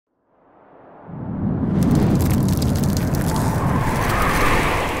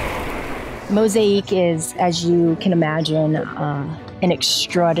MOSAiC is, as you can imagine, an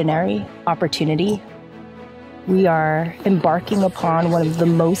extraordinary opportunity. We are embarking upon one of the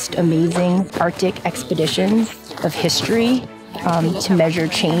most amazing Arctic expeditions of history to measure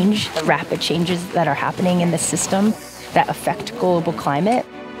change, the rapid changes that are happening in the system that affect global climate.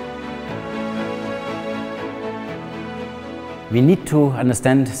 We need to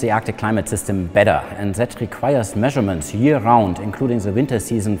understand the Arctic climate system better, and that requires measurements year-round, including the winter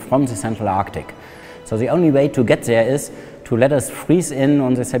season from the Central Arctic. So the only way to get there is to let us freeze in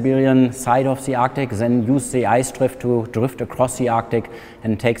on the Siberian side of the Arctic, then use the ice drift to drift across the Arctic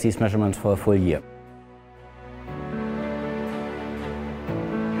and take these measurements for a full year.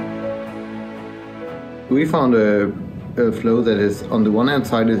 We found a flow that is, on the one hand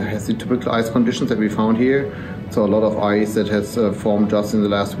side, it has the typical ice conditions that we found here. So a lot of ice that has formed just in the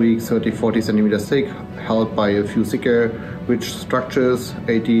last week, 30-40 centimeters thick, held by a few thicker ridge structures,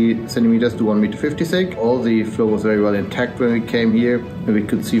 80 centimeters to 1.50 meter thick. All the flow was very well intact when we came here, and we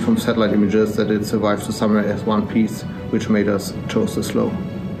could see from satellite images that it survived the summer as one piece, which made us choose this flow.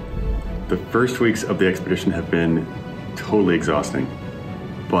 The first weeks of the expedition have been totally exhausting,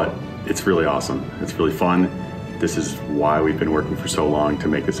 but it's really awesome. It's really fun. This is why we've been working for so long to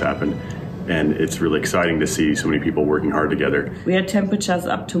make this happen. And it's really exciting to see so many people working hard together. We had temperatures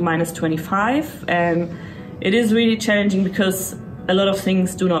up to -25, and it is really challenging because a lot of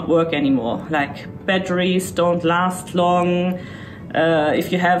things do not work anymore. Like batteries don't last long.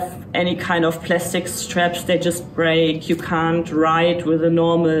 If you have any kind of plastic straps, they just break. You can't write with a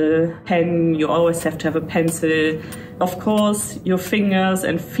normal pen. You always have to have a pencil. Of course, your fingers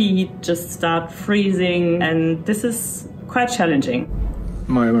and feet just start freezing, and this is quite challenging.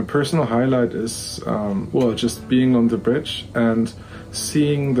 My personal highlight is, well, just being on the bridge and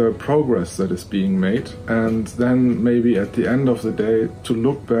seeing the progress that is being made, and then maybe at the end of the day to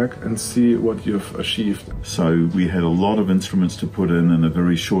look back and see what you've achieved. So we had a lot of instruments to put in a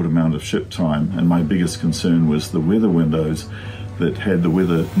very short amount of ship time, and my biggest concern was the weather windows, that had the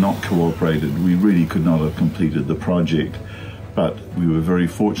weather not cooperated, we really could not have completed the project. But we were very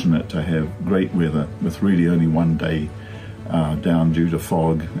fortunate to have great weather with really only one day down due to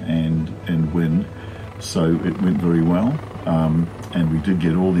fog and wind, so it went very well, and we did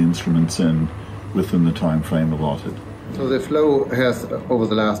get all the instruments in within the time frame allotted. So the flow has, over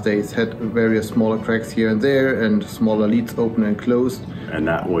the last days, had various smaller cracks here and there, and smaller leads open and closed. And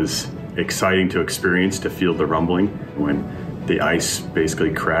that was exciting to experience, to feel the rumbling when the ice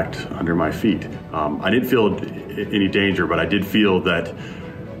basically cracked under my feet. I didn't feel any danger, but I did feel that,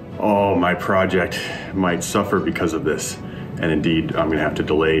 oh, my project might suffer because of this. And indeed, I'm going to have to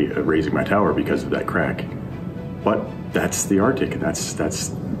delay raising my tower because of that crack. But that's the Arctic, and that's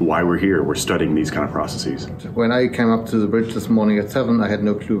why we're here. We're studying these kind of processes. When I came up to the bridge this morning at 7, I had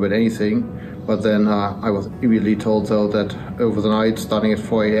no clue about anything. But then I was immediately told, though, that over the night, starting at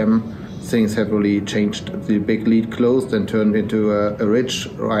 4 a.m., things have really changed. The big lead closed and turned into a ridge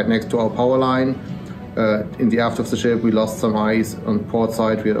right next to our power line. In the aft of the ship, we lost some ice. On port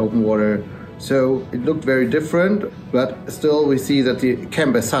side, we had open water. So it looked very different, but still we see that the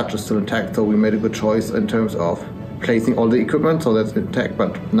camp as such is still intact, so we made a good choice in terms of placing all the equipment, so that's intact.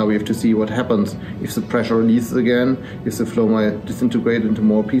 But now we have to see what happens if the pressure releases again, if the flow might disintegrate into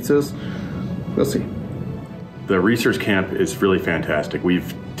more pieces. We'll see. The research camp is really fantastic.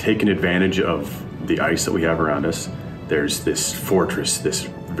 We've taken advantage of the ice that we have around us. There's this fortress, this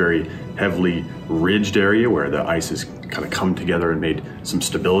very heavily ridged area where the ice has kind of come together and made some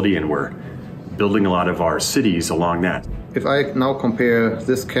stability, and we're building a lot of our cities along that. If I now compare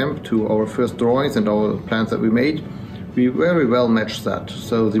this camp to our first drawings and our plans that we made, we very well matched that.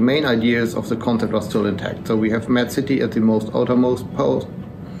 So the main ideas of the concept are still intact. So we have Med City at the most outermost post,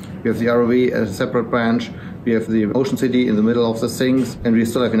 we have the ROV as a separate branch, we have the Ocean City in the middle of the things, and we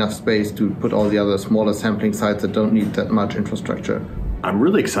still have enough space to put all the other smaller sampling sites that don't need that much infrastructure. I'm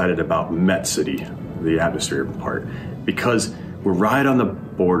really excited about Met City, the atmosphere part, because we're right on the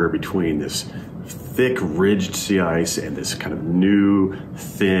border between this thick ridged sea ice and this kind of new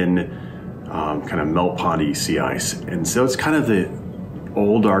thin kind of melt pondy sea ice. And so it's kind of the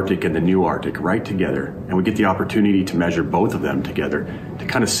old Arctic and the new Arctic right together. And we get the opportunity to measure both of them together to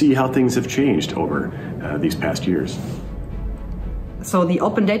kind of see how things have changed over these past years. So the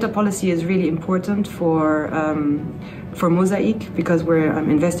open data policy is really important for MOSAiC, because we're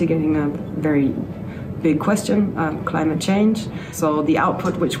investigating a very big question, climate change. So the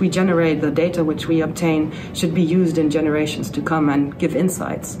output which we generate, the data which we obtain, should be used in generations to come and give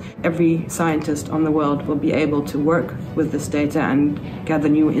insights. Every scientist on the world will be able to work with this data and gather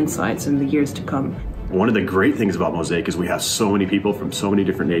new insights in the years to come. One of the great things about MOSAiC is we have so many people from so many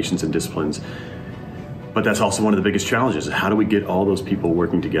different nations and disciplines, but that's also one of the biggest challenges. How do we get all those people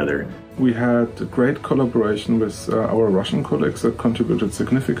working together? We had a great collaboration with our Russian colleagues that contributed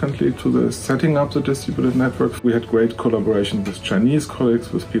significantly to the setting up the distributed network. We had great collaboration with Chinese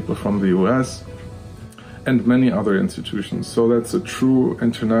colleagues, with people from the US, and many other institutions. So that's a true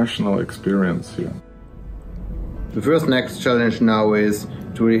international experience here. The first next challenge now is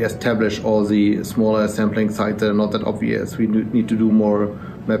to really establish all the smaller sampling sites that are not that obvious. We need to do more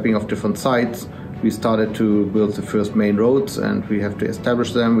mapping of different sites. We started to build the first main roads, and we have to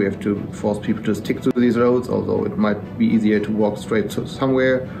establish them. We have to force people to stick to these roads, although it might be easier to walk straight to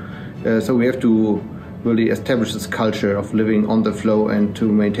somewhere. So we have to really establish this culture of living on the flow and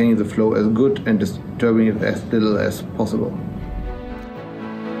to maintaining the flow as good and disturbing it as little as possible.